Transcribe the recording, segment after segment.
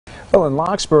Well, in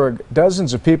Lockesburg,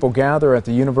 dozens of people gather at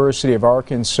the University of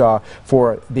Arkansas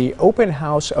for the open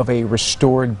house of a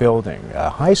restored building. A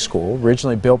high school,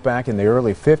 originally built back in the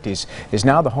early 50s, is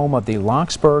now the home of the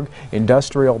Lockesburg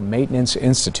Industrial Maintenance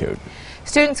Institute.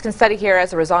 Students can study here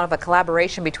as a result of a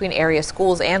collaboration between area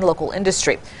schools and local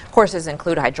industry. Courses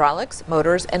include hydraulics,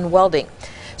 motors, and welding.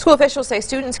 School officials say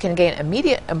students can gain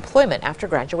immediate employment after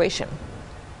graduation.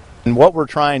 And what we're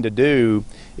trying to do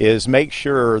is make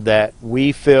sure that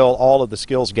we fill all of the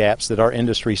skills gaps that our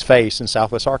industries face in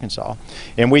Southwest Arkansas.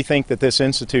 And we think that this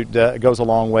institute goes a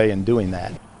long way in doing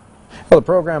that. Well, the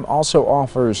program also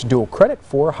offers dual credit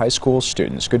for high school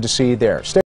students. Good to see you there.